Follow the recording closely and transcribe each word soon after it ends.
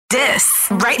This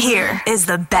right here is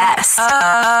the best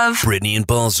of Brittany and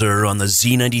Balzer on the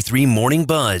Z93 Morning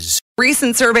Buzz.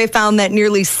 Recent survey found that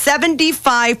nearly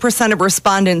 75% of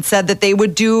respondents said that they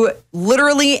would do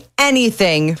literally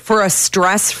anything for a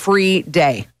stress-free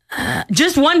day.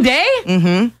 Just one day?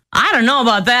 Mm-hmm. I don't know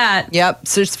about that. Yep,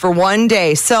 so just for one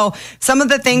day. So some of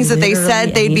the things that they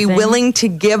said they'd be willing to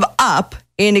give up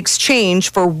in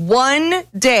exchange for 1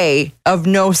 day of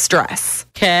no stress.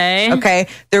 Okay.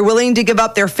 They're willing to give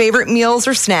up their favorite meals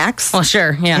or snacks. Well,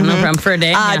 sure. Yeah, no problem. For a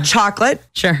day. Chocolate.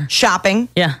 Sure. Shopping.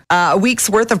 Yeah. A week's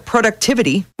worth of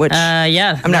productivity, which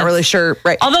yeah. I'm not really sure.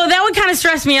 Right. Although that would kind of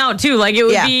stress me out, too. Like, it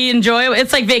would be enjoyable.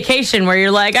 It's like vacation where you're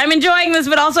like, I'm enjoying this,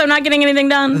 but also I'm not getting anything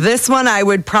done. This one I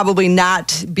would probably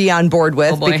not be on board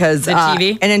with because the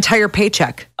TV? An entire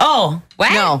paycheck. Oh,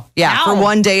 what? No. Yeah, for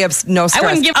 1 day of no stress. I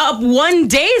wouldn't give up 1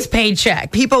 day's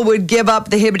paycheck. People would give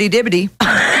up the hibbity-dibbity.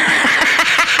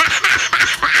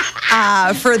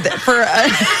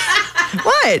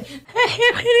 What?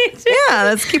 Yeah,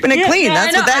 that's keeping it clean.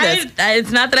 That's what that is.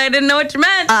 It's not that I didn't know what you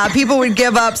meant. People would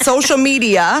give up social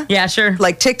media. Yeah, sure.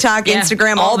 Like TikTok,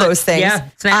 Instagram, all those things. Yeah,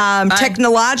 Snap,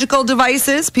 technological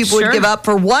devices, people would give up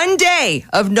for 1 day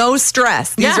of no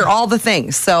stress. These are all the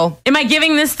things. So, am I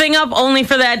giving this thing up only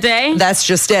for that day? That's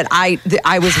just it.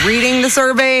 I was reading the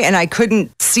survey and I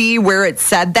couldn't see where it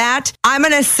said that. I'm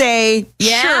going to say,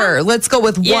 sure, let's go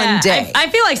with 1 day. I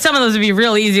feel like some of those would be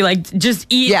real easy. Like, just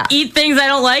eat things I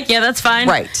don't like. Yeah, that's fine.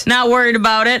 Right. Not worried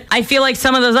about it. I feel like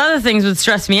some of those other things would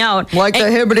stress me out. Like the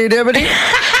hibbity-dibbity.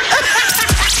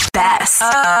 best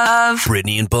of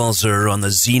Brittany and Balzer on the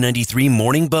Z93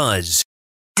 Morning Buzz.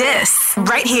 this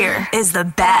right here is the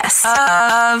best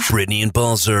of Brittany and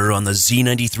Balzer on the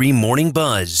Z93 Morning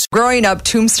Buzz. Growing up,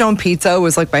 Tombstone Pizza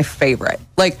was like my favorite.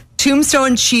 Like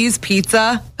Tombstone cheese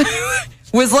pizza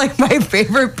was like my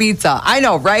favorite pizza. I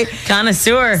know, right?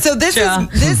 Connoisseur. So this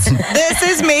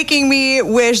is making me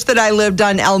wish that I lived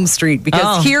on Elm Street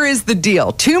because here is the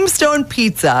deal. Tombstone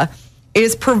Pizza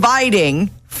is providing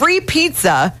free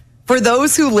pizza for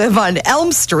those who live on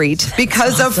Elm Street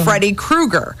because of Freddy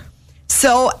Krueger.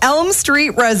 So Elm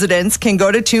Street residents can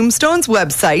go to Tombstone's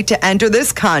website to enter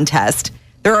this contest.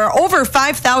 There are over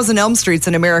 5,000 Elm Streets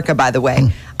in America, by the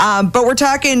way. But we're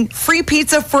talking free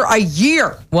pizza for a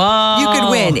year. Whoa. You could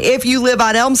win if you live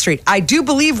on Elm Street. I do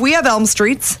believe we have Elm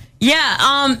Streets.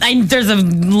 Yeah, there's a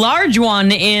large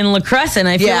one in La Crescent.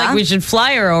 I feel like we should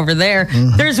fly her over there.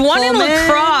 There's one in La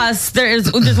Crosse.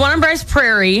 There's one in Bryce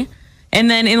Prairie. And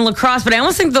then in La Crosse, but I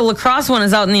almost think the La Crosse one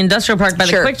is out in the industrial park by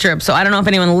the Quick Trip, so I don't know if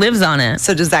anyone lives on it.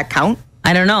 So does that count?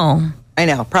 I don't know. I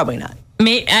know, probably not.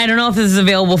 I don't know if this is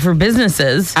available for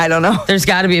businesses. I don't know. There's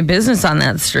got to be a business on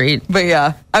that street. But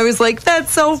yeah, I was like,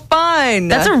 that's so fun.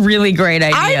 That's a really great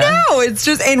idea. I know. It's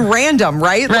just in random,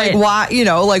 right? Like, why,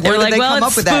 where did they come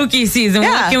up with that? It's spooky season.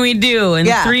 Yeah. What can we do? And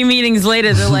 3 meetings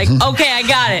later, they're like, okay, I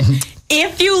got it.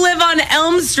 If you live on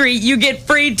Elm Street, you get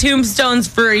free tombstones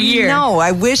for a year. No,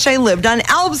 I wish I lived on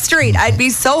Elm Street. I'd be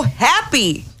so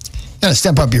happy. Gotta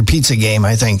step up your pizza game,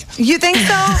 I think. You think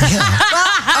so?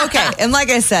 Well, okay. And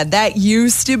like I said, that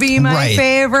used to be my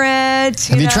favorite.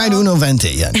 Have you tried Uno Venti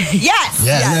yet? Yes.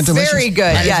 Yeah, yes. Very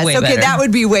good. Yes. Okay, better. that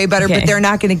would be way better, but they're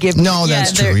not going to give me. No,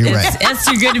 that's true. You're right. It's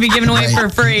too good to be given away for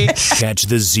free. Catch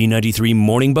the Z93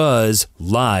 Morning Buzz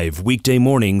live weekday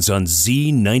mornings on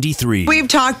Z93. We've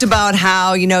talked about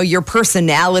how, your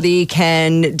personality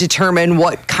can determine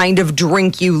what kind of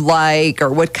drink you like or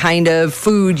what kind of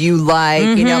food you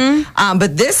like,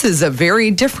 but this is a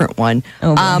very different one.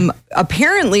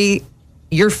 Apparently,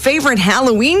 your favorite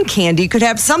Halloween candy could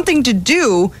have something to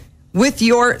do with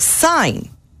your sign.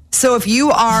 So if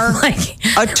you are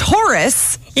a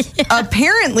Taurus,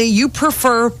 apparently you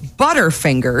prefer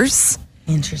Butterfingers.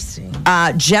 Interesting.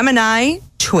 Gemini,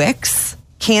 Twix.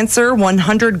 Cancer,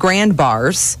 100 Grand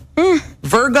Bars.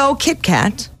 Virgo, Kit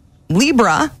Kat.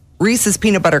 Libra, Reese's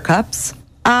Peanut Butter Cups.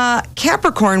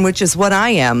 Capricorn, which is what I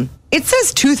am. It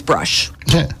says toothbrush.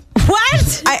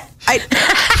 What?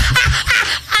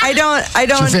 I don't.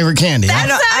 It's your favorite candy.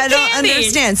 I don't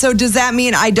understand. So does that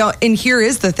mean I don't? And here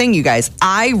is the thing, you guys.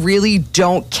 I really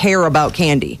don't care about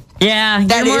candy. Yeah,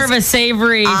 you're more of a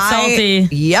savory, salty.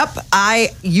 Yep.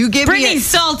 You give Brittany's me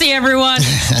salty, everyone.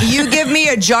 You give me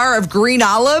a jar of green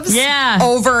olives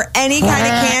over any kind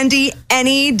of candy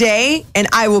any day, and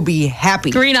I will be happy.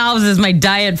 Green olives is my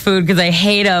diet food because I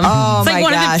hate them. Oh, it's like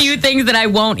one of the few things that I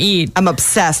won't eat. I'm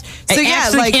obsessed. So I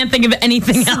actually can't think of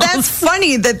anything else. That's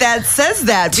funny that says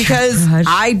that because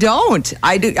I don't.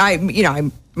 I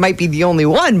might be the only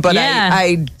one, but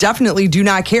I definitely do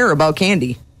not care about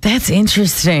candy. That's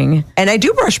interesting. And I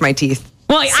do brush my teeth.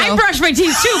 Well, I brush my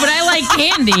teeth too, but I like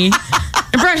candy. I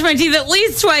brush my teeth at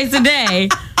least twice a day.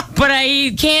 but I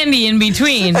eat candy in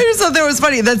between. I just thought that was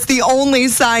funny. That's the only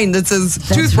sign that says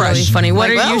toothbrush. Really funny.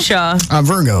 What are you, Shaw?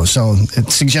 Virgo, so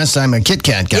it suggests I'm a Kit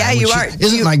Kat guy. Yeah, you which are.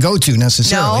 Isn't my go-to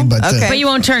necessarily, No? but Okay. But you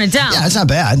won't turn it down. yeah, it's not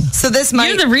bad. So this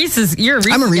might. You're a Reese's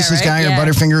I'm a Reese's guy, right? or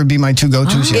Butterfinger would be my two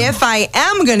go-tos. Yeah. If I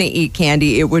am going to eat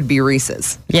candy, it would be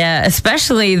Reese's. Yeah,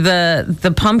 especially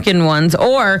the pumpkin ones.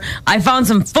 Or I found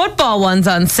some football ones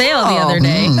on sale the other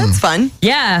day. That's fun.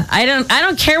 Yeah, I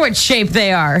don't care what shape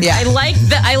they are. Yeah. I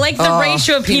like the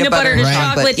ratio of peanut butter to Right.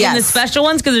 chocolate in the Yes. special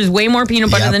ones because there's way more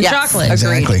peanut butter Yep. than Yes. chocolate.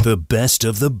 Exactly. The best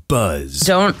of the buzz.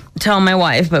 Don't tell my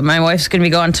wife, but my wife's going to be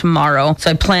gone tomorrow, so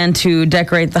I plan to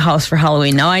decorate the house for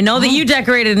Halloween. Now I know that you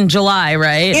decorated in July,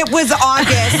 right? It was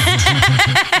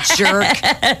August. Jerk.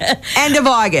 End of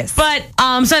August. But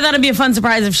so I thought it'd be a fun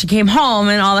surprise if she came home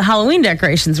and all the Halloween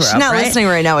decorations were She's up. not right? listening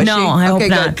right now, is no, she? I hope Okay,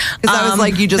 not. good. 'Cause I was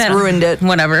like, you just ruined it.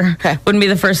 Whatever. Okay. Wouldn't be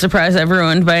the first surprise I've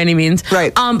ruined by any means.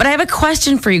 Right. But I have a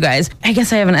question for you guys. I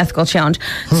guess I have an ethical challenge.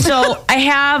 So I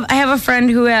have a friend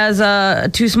who has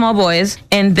two small boys,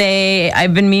 and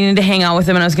I've been meaning to hang out with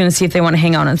them, and I was going to see if they want to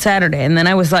hang out on Saturday, and then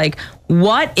I was like,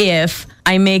 what if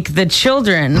I make the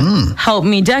children help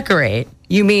me decorate?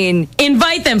 You mean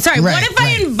Invite them. Sorry. Right, what if I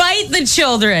right. invite the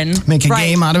children? Make a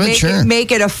game out of it, sure.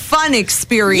 Make it a fun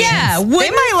experience. Yeah, they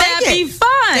wouldn't might that like be it.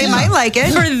 fun? They might like it.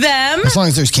 For them? As long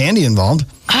as there's candy involved.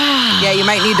 Yeah, you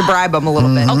might need to bribe them a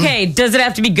little bit. Okay, does it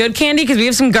have to be good candy? Because we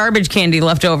have some garbage candy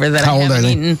left over that How I old haven't are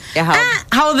they? eaten. Yeah,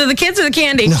 how old are the kids or the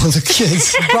candy? No, the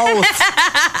kids.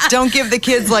 Both. Don't give the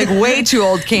kids like way too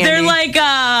old candy. They're like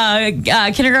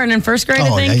kindergarten and first grade, I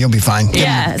Oh, think. yeah, you'll be fine. Give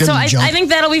Yeah, them- give so them a I jump. think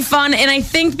that'll be fun, and I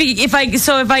think if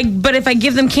I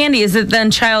give them candy, is it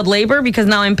then child labor because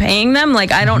now I'm paying them?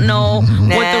 Like I don't know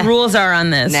what the rules are on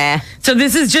this. Nah. So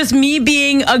this is just me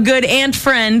being a good aunt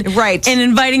friend, Right. And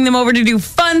inviting them over to do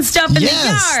fun stuff in the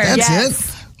Yes, yard. that's Yes.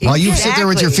 it. While you sit there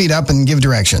with your Exactly. feet up and give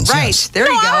directions. right. Yes. There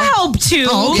No, you go. I'll help too.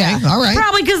 Oh, okay. All right.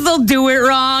 Probably because they'll do it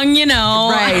wrong, you know.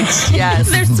 Right. Yes.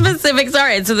 There's specifics. All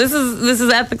right. So this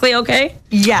is ethically okay.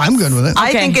 Yes. I'm good with it. I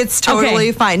Okay. think it's totally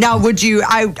Okay. fine. Now, would you?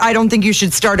 I don't think you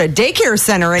should start a daycare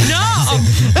center. No,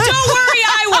 don't worry,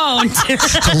 I won't.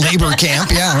 A labor camp.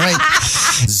 Yeah, right.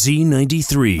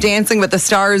 Z93. Dancing with the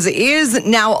Stars is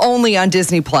now only on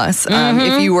Disney Plus.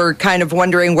 If you were kind of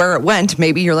wondering where it went,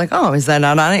 maybe you're like, oh, is that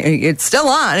not on it? It's still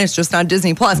on. It's just on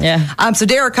Disney Plus. Yeah. So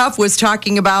Derek Huff was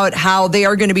talking about how they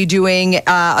are going to be doing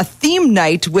a theme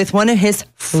night with one of his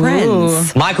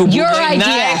friends. Michael Your Bublé idea.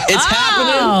 night. It's Oh.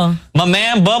 happening. My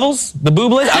man Bubbles, the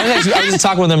Bublé. I was just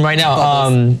talking with him right now,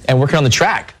 and working on the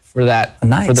track for that.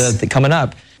 Nice. For the coming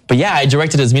up. But yeah, I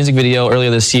directed his music video earlier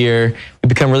this year. We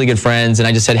become really good friends, and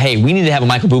I just said, hey, we need to have a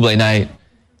Michael Bublé night.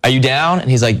 Are you down? And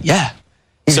he's like, yeah.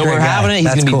 He's So a great we're guy. having it. He's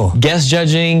That's going to be cool. guest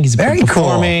judging. He's Very cool.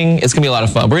 performing. It's going to be a lot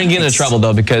of fun. We're going to get into trouble,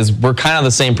 though, because we're kind of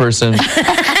the same person.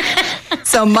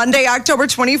 So Monday, October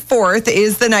 24th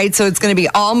is the night. So it's going to be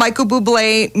all Michael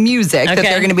Bublé music that Okay.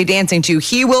 they're going to be dancing to.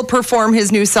 He will perform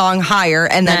his new song Higher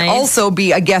and then Nice. also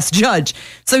be a guest judge.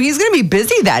 So he's going to be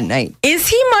busy that night. Is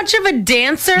he much of a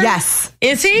dancer? Yes.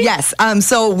 Is he? Yes.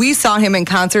 So we saw him in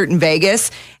concert in Vegas,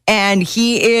 and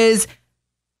he is.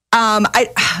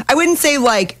 I wouldn't say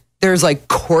like there's like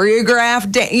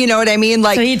choreographed. You know what I mean?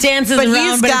 Like So he dances but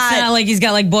around, but it's not like he's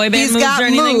got like boy band he's moves got or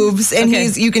anything? moves, and Okay.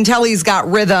 you can tell he's got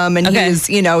rhythm, and Okay.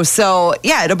 he's so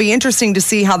yeah, it'll be interesting to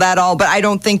see how that all. But I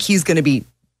don't think he's going to be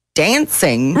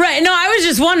dancing. Right. No, I was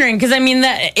just wondering because I mean,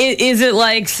 is it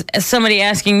like somebody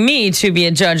asking me to be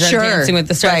a judge Sure. on Dancing with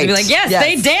the Stars? Right. To be like, yes, Yes.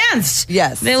 they danced.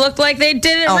 Yes. They looked like they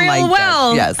did it Oh my real God.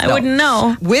 well. Yes, I no. wouldn't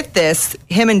know. With this,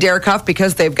 him and Derek Huff,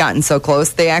 because they've gotten so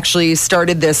close, they actually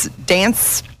started this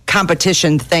dance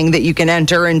competition thing that you can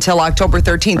enter until October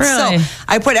 13th. Really? So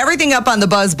I put everything up on the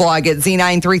Buzz blog at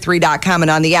z933.com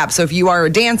and on the app. So if you are a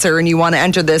dancer and you want to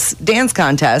enter this dance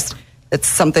contest, it's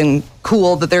something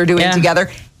cool that they're doing Yeah. together.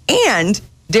 And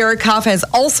Derek Huff has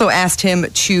also asked him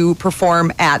to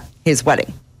perform at his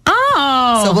wedding.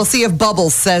 Oh. So we'll see if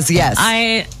Bubbles says yes.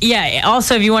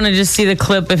 Also, if you want to just see the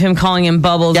clip of him calling him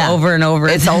Bubbles Yeah. over and over,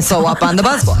 It's also up on the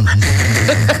Buzz blog.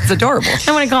 It's adorable.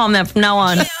 I'm going to call him that from now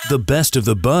on. The best of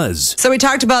the buzz. So we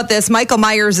talked about this. Michael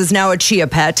Myers is now a chia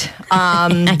pet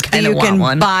that you want can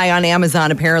one. buy on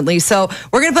Amazon, apparently. So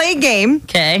we're going to play a game,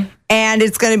 Okay. and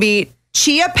it's going to be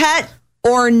chia pet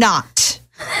or not.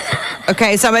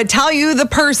 Okay, so I'm going to tell you the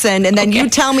person, and then you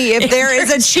tell me if there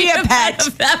is a chia pet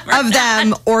of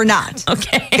them or not.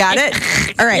 Okay. Got it?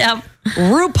 All right. Yep.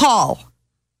 RuPaul.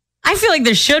 I feel like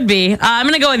there should be. I'm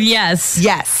going to go with yes.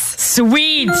 Yes.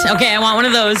 Sweet. Okay, I want one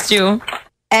of those too.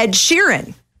 Ed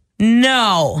Sheeran.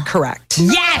 No. Correct.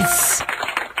 Yes.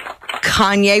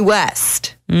 Kanye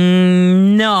West.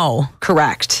 No.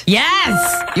 Correct.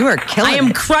 Yes. You are killing I am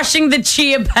it. crushing the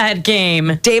Chia Pet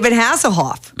game. David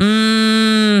Hasselhoff.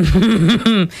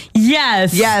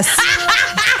 Yes. Yes.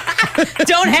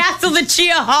 Don't hassle the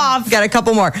Chia Hoff. Got a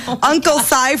couple more. Uncle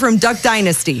Si from Duck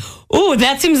Dynasty. Ooh,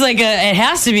 that seems like it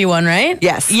has to be one, right?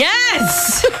 Yes.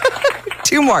 Yes.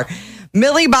 2 more.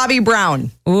 Millie Bobby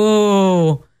Brown.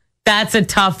 Ooh, that's a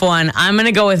tough one. I'm going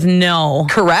to go with no.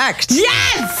 Correct.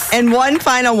 Yes. And one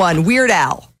final one. Weird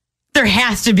Al. There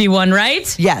has to be one,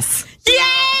 right? Yes. Yeah!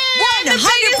 100%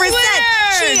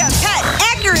 Chia Pet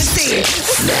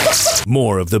accuracy.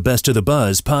 More of the Best of the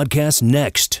Buzz podcast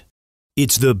next.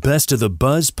 It's the Best of the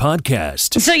Buzz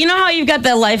podcast. So you know how you've got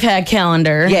that life hack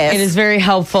calendar? Yes. It is very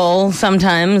helpful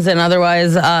sometimes and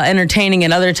otherwise entertaining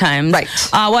at other times. Right.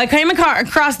 Well, I came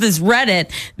across this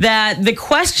Reddit that the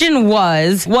question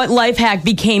was, what life hack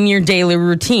became your daily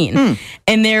routine?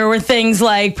 And there were things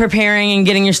like preparing and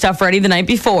getting your stuff ready the night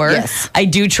before. Yes. I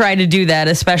do try to do that,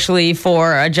 especially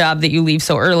for a job that you leave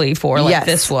so early for, like Yes.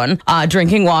 this one.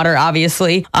 Drinking water,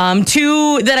 obviously.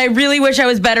 2 that I really wish I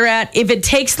was better at. If it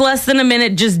takes less than a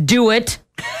minute, just do it.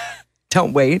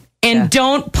 Don't wait. And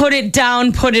don't put it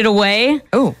down, put it away.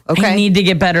 Oh, okay. I need to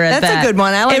get better at that. That's a good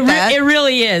one. I like that. It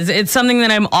really is. It's something that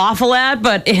I'm awful at,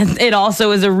 but it also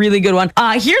is a really good one.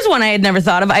 Here's one I had never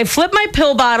thought of. I flip my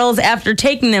pill bottles after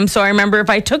taking them, so I remember if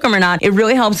I took them or not. It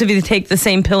really helps if you take the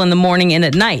same pill in the morning and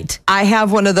at night. I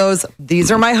have one of those. These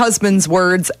are my husband's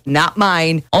words, not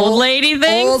mine. Old lady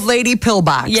things? Old lady pill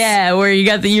box. Yeah, where you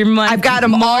got I've got them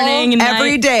morning and all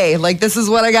every night. day. Like, this is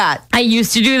what I got. I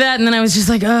used to do that, and then I was just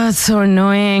like, oh, it's so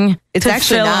annoying. It's to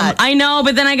actually fill 'em. not. I know,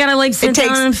 but then I gotta like sit It takes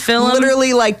down and fill them.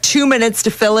 literally like 2 minutes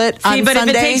to fill it on But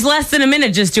Sunday. if it takes less than a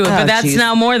minute, just do it. But that's geez.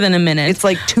 now more than a minute. It's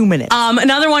like 2 minutes.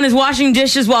 Another one is washing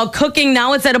dishes while cooking.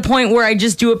 Now it's at a point where I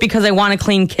just do it because I want a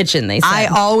clean kitchen, they said. I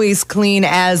always clean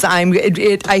as I'm.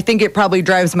 I think it probably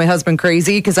drives my husband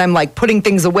crazy because I'm like putting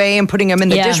things away and putting them in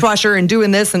the Yeah. dishwasher and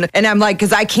doing this and I'm like,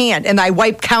 because I can't, and I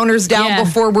wipe counters down Yeah.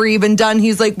 before we're even done.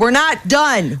 He's like, we're not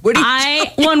done. What do you?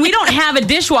 Well, and we don't have a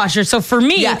dishwasher, so for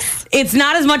me, Yes. it's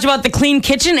not as much about the clean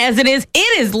kitchen as it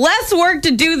is less work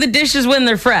to do the dishes when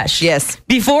they're fresh. Yes.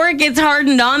 Before it gets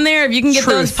hardened on there, if you can get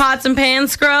Truth. those pots and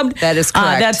pans scrubbed. That is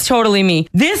correct. That's totally me.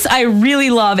 This I really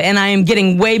love, and I am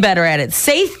getting way better at it.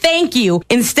 Say thank you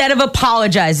instead of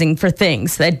apologizing for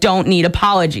things that don't need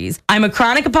apologies. I'm a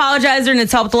chronic apologizer, and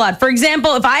it's helped a lot. For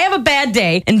example, if I have a bad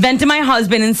day and vent to my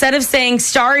husband, instead of saying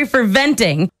sorry for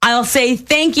venting, I'll say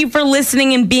thank you for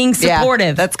listening and being supportive.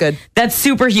 Yeah, that's good. That's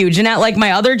super huge. And at like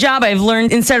my other job, I've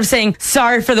learned instead of saying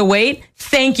sorry for the wait,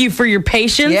 thank you for your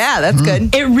patience. Yeah, that's good.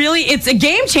 It's a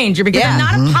game changer because Yeah.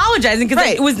 I'm not apologizing because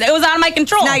Right. it was out of my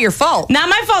control. It's not your fault. Not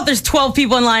my fault. There's 12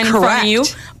 people in line in front Correct. of you,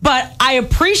 but I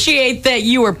appreciate that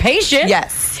you were patient.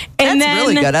 Yes. And That's then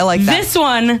really good. I like that. This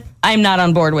one, I'm not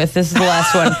on board with. This is the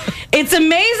last one. It's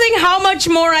amazing how much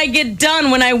more I get done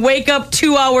when I wake up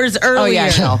 2 hours earlier. Oh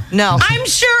yeah, no. I'm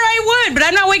sure I would, but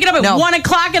I'm not waking up at No. 1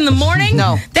 o'clock in the morning.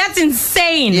 No. That's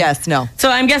insane. Yes, no. So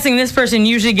I'm guessing this person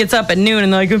usually gets up at noon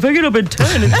and they're like, if I get up at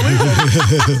 10,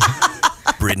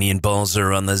 it's Brittany and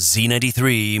Balzer on the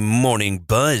Z93 Morning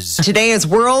Buzz. Today is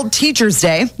World Teachers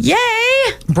Day. yay.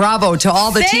 Bravo to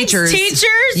all the Thanks, teachers. teachers.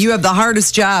 You have the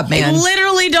hardest job, I man.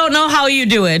 literally don't know how you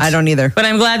do it. I don't either. But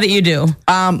I'm glad that you do.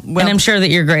 Well, And I'm sure that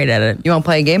you're great at it. you want to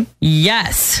play a game?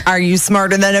 Yes. Are you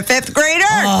smarter than a 5th grader?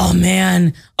 Oh,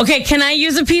 man. Okay, can I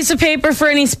use a piece of paper for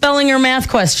any spelling or math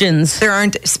questions? There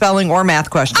aren't spelling or math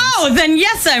questions. Oh, then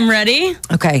yes, I'm ready.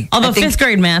 Okay. Although I think, 5th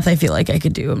grade math, I feel like I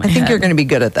could do in my I think head. you're going to be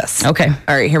good at this. Okay.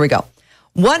 All right, here we go.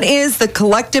 What is the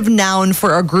collective noun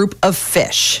for a group of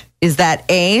fish? Is that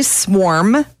A,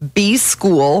 swarm, B,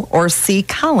 school, or C,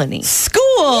 colony? School.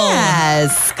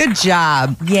 Yes, good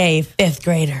job. Yay, 5th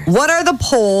grader. What are the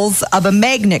poles of a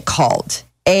magnet called?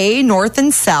 A, north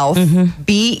and south,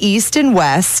 B, east and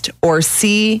west, or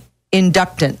C,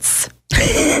 inductance?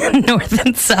 North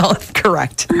and south.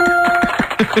 Correct.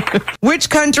 Which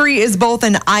country is both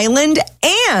an island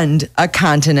and a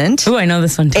continent? Ooh, I know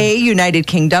this one too. A, United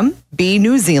Kingdom, B,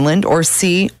 New Zealand, or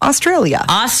C, Australia?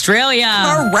 Australia.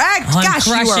 Correct. Oh, I'm Gosh,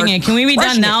 you crushing are it. Can we be done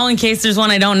crushing now in case there's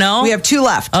one I don't know? We have 2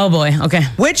 left. Oh, boy. Okay.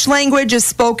 Which language is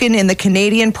spoken in the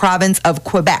Canadian province of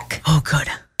Quebec? Oh, good.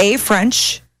 A,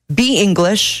 French, B,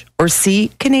 English, or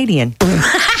C, Canadian?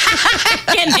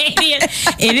 Canadian.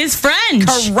 It is French.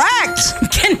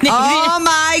 Correct. Canadian. Oh,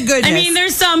 my goodness. I mean,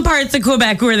 there's some parts of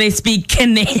Quebec where they speak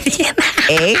Canadian.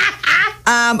 A.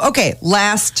 Okay,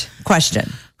 last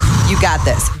question. You got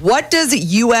this. What does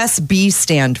USB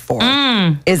stand for?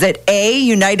 Is it A,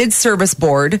 United Service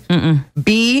Board,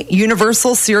 B,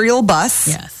 Universal Serial Bus,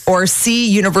 Yes. or C,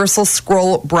 Universal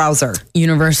Scroll Browser?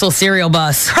 Universal Serial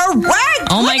Bus. Correct!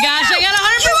 Oh my gosh, I got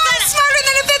 100%. You are smarter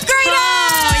than a fifth grader!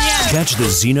 Catch the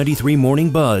Z93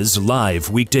 Morning Buzz live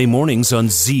weekday mornings on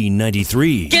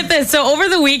Z93. Get this. So over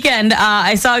the weekend,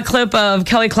 I saw a clip of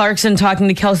Kelly Clarkson talking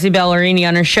to Kelsey Ballerini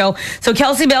on her show. So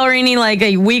Kelsey Ballerini, like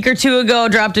a week or two ago,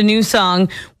 dropped a new song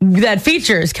that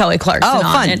features Kelly Clarkson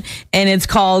on it. And it's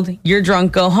called You're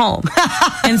Drunk, Go Home.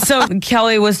 And so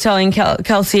Kelly was telling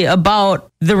Kelsey about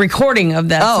the recording of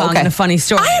that song and a funny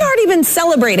story. I had already been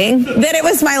celebrating that it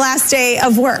was my last day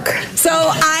of work. So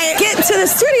I get to the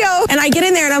studio and I get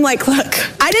in there and I'm like, look,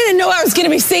 I didn't know I was going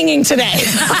to be singing today.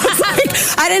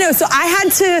 I didn't know. So I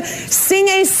had to sing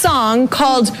a song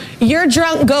called You're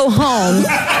Drunk, Go Home,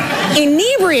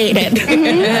 inebriated,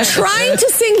 trying to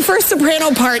sing first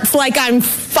soprano parts like I'm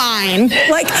fine.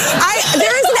 Like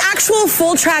there is an actual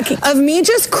full track of me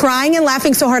just crying and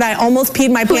laughing so hard I almost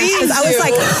peed my pants because I was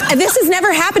like, this has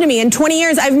never happened to me in 20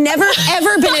 years. I've never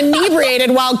ever been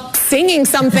inebriated while singing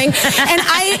something, and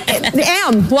I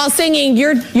am while singing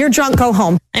You're Drunk, Go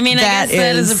Home. I mean, I guess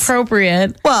that is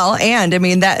appropriate. Well, and I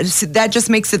mean that just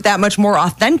makes it that much more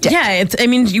authentic. Yeah,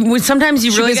 sometimes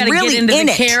you really got to get into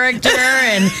the character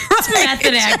and it's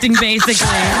method acting, basically.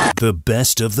 The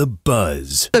best of the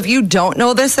buzz. If you don't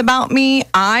know this about me,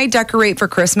 I decorate for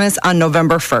Christmas on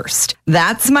November 1st.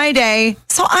 That's my day.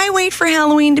 So I wait for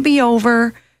Halloween to be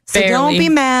over. So don't be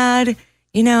mad.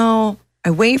 You know,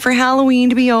 I wait for Halloween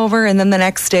to be over, and then the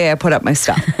next day I put up my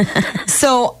stuff.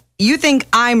 So you think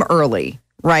I'm early,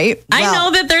 right? I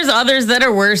know that there's others that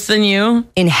are worse than you.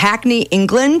 In Hackney,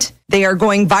 England, they are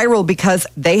going viral because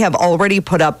they have already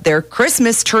put up their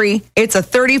Christmas tree. It's a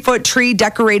 30-foot tree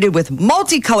decorated with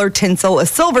multicolored tinsel, a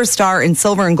silver star, and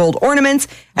silver and gold ornaments.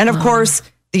 And of course,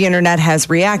 the internet has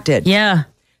reacted. Yeah.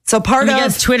 So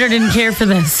Twitter didn't care for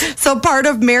this. So part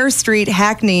of Mare Street,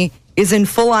 Hackney, is in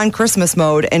full-on Christmas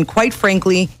mode, and quite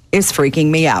frankly, is freaking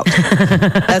me out.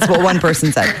 That's what one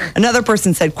person said. Another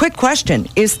person said, quick question,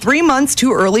 is 3 months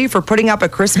too early for putting up a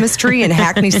Christmas tree in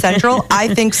Hackney Central?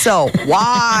 I think so.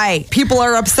 Why? People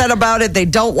are upset about it. They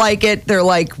don't like it. They're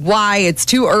like, why? It's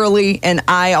too early. And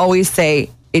I always say,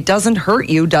 it doesn't hurt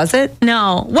you, does it?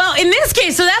 No. Well, in this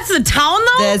case, so that's the town,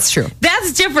 though? That's true.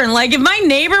 That's different. Like, if my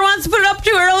neighbor wants to put it up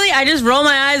too early, I just roll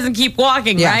my eyes and keep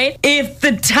walking, right? If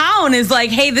the town is like,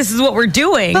 hey, this is what we're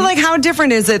doing. But, like, how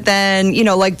different is it than,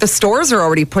 like, the stores are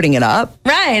already putting it up?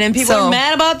 Right, and people are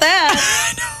mad about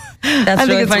that. That's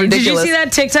really funny. Ridiculous. Did you see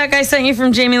that TikTok I sent you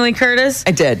from Jamie Lee Curtis?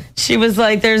 I did. She was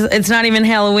like, it's not even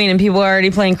Halloween and people are already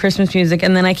playing Christmas music,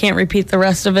 and then I can't repeat the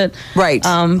rest of it. Right.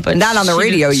 But not on the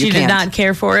radio, she did not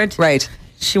care for it. Right.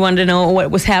 She wanted to know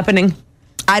what was happening.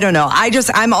 I don't know.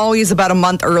 I'm always about a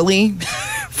month early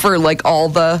for like all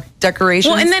the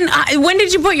decorations. Well, and then when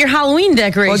did you put your Halloween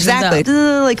decorations exactly.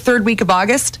 up? Like third week of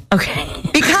August. Okay.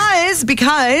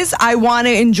 Because I want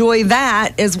to enjoy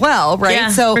that as well, right? Yeah,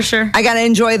 so for sure. I got to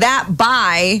enjoy that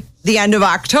by the end of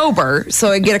October, so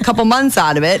I get a couple months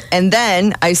out of it, and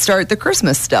then I start the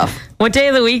Christmas stuff. What day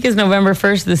of the week is November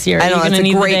 1st this year? I know, that's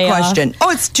a great question.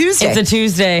 Oh, it's Tuesday. It's a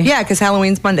Tuesday. Yeah, because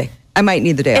Halloween's Monday. I might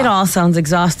need the day off. It all sounds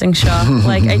exhausting, Shaw.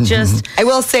 I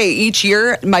will say each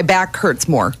year my back hurts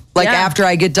more. Like after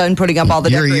I get done putting up all the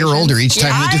decorations. You're a year older each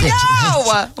time you do it.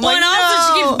 I know. Well, and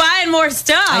also she keeps buying more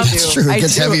stuff. It's true. It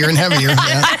gets heavier and heavier. Yeah.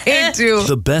 I do.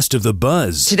 The best of the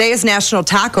buzz. Today is National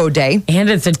Taco Day. And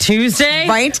it's a Tuesday?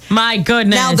 Right. My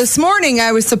goodness. Now, this morning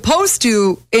I was supposed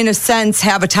to, in a sense,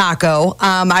 have a taco.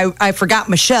 I forgot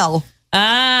my shell.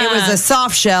 It was a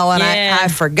soft shell, and I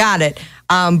forgot it.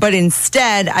 But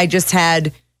instead, I just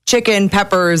had chicken,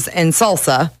 peppers, and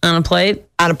salsa. On a plate?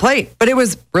 On a plate. But it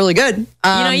was really good.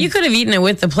 You could have eaten it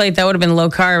with the plate. That would have been low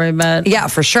carb, I bet. Yeah,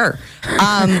 for sure.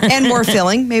 And more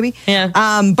filling, maybe.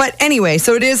 Yeah. But anyway,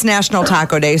 so it is National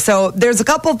Taco Day. So there's a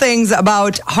couple things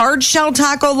about hard shell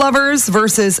taco lovers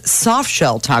versus soft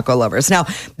shell taco lovers. Now,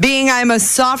 being I'm a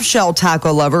soft shell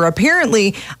taco lover,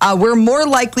 apparently we're more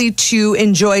likely to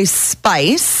enjoy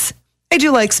spice. I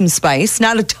do like some spice,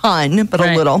 not a ton, but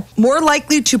a little. More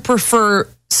likely to prefer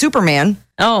Superman.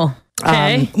 Oh,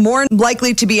 okay. More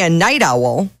likely to be a night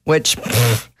owl, which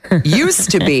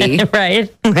used to be.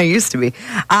 Right. I used to be.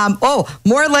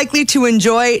 More likely to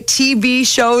enjoy TV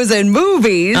shows and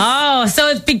movies. Oh, so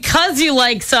it's because you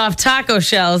like soft taco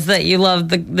shells that you love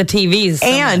the TVs so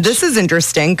and much. This is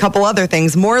interesting. Couple other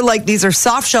things. These are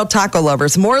soft shell taco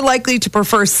lovers. More likely to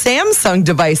prefer Samsung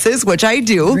devices, which I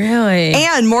do. Really?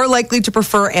 And more likely to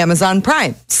prefer Amazon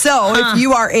Prime. So if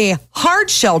you are a hard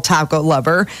shell taco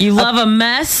lover, You love a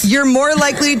mess? you're more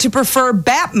likely to prefer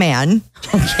Batman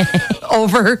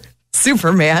over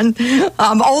Superman.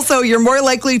 Also, you're more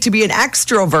likely to be an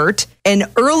extrovert, an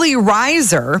early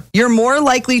riser. You're more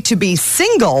likely to be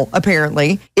single,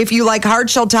 apparently. If you like hard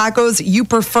shell tacos, you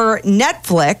prefer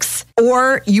Netflix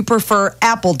or you prefer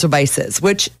Apple devices,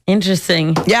 which,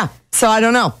 Interesting. yeah. So I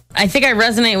don't know. I think I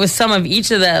resonate with some of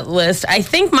each of that list. I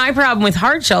think my problem with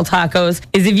hard shell tacos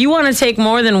is if you want to take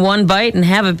more than one bite and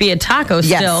have it be a taco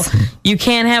Yes. still, you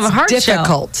can't have a hard shell.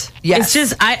 Difficult. Yes. It's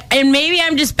just, and maybe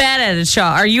I'm just bad at it,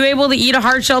 Shaw. Are you able to eat a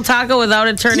hard shell taco without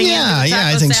it turning into a taco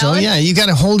I think salad? so. Yeah, you got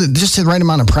to hold it just the right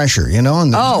amount of pressure, you know?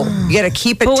 And you got to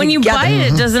keep it But when you together. bite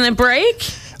it, doesn't it break?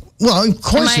 well, of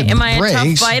course it Am I a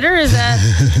breaks. tough biter? Is that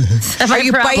Are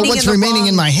you my problem? biting But what's in the remaining wrong-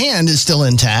 in my hand is still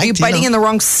intact. Are you biting in the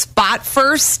wrong spot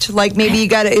first? Like maybe you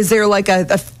got to, is there like a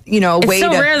way It's so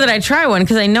to... rare that I try one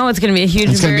because I know it's going to be a huge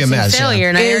It's gonna be a embarrassing mess, yeah. failure,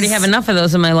 and I already Is- have enough of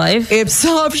those in my life. If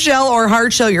soft shell or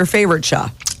hard shell, your favorite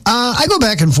shell? I go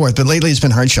back and forth, but lately it's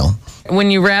been hard shell.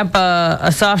 When you wrap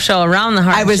a soft shell around the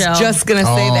hard shell, I was just going to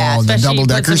say that. the especially double you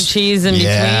put some deckers. cheese in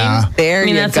Yeah. between. There I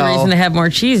mean, you that's go. a reason to have more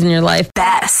cheese in your life.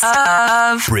 Best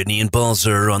of. Brittany and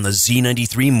Balzer on the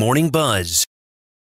Z93 Morning Buzz.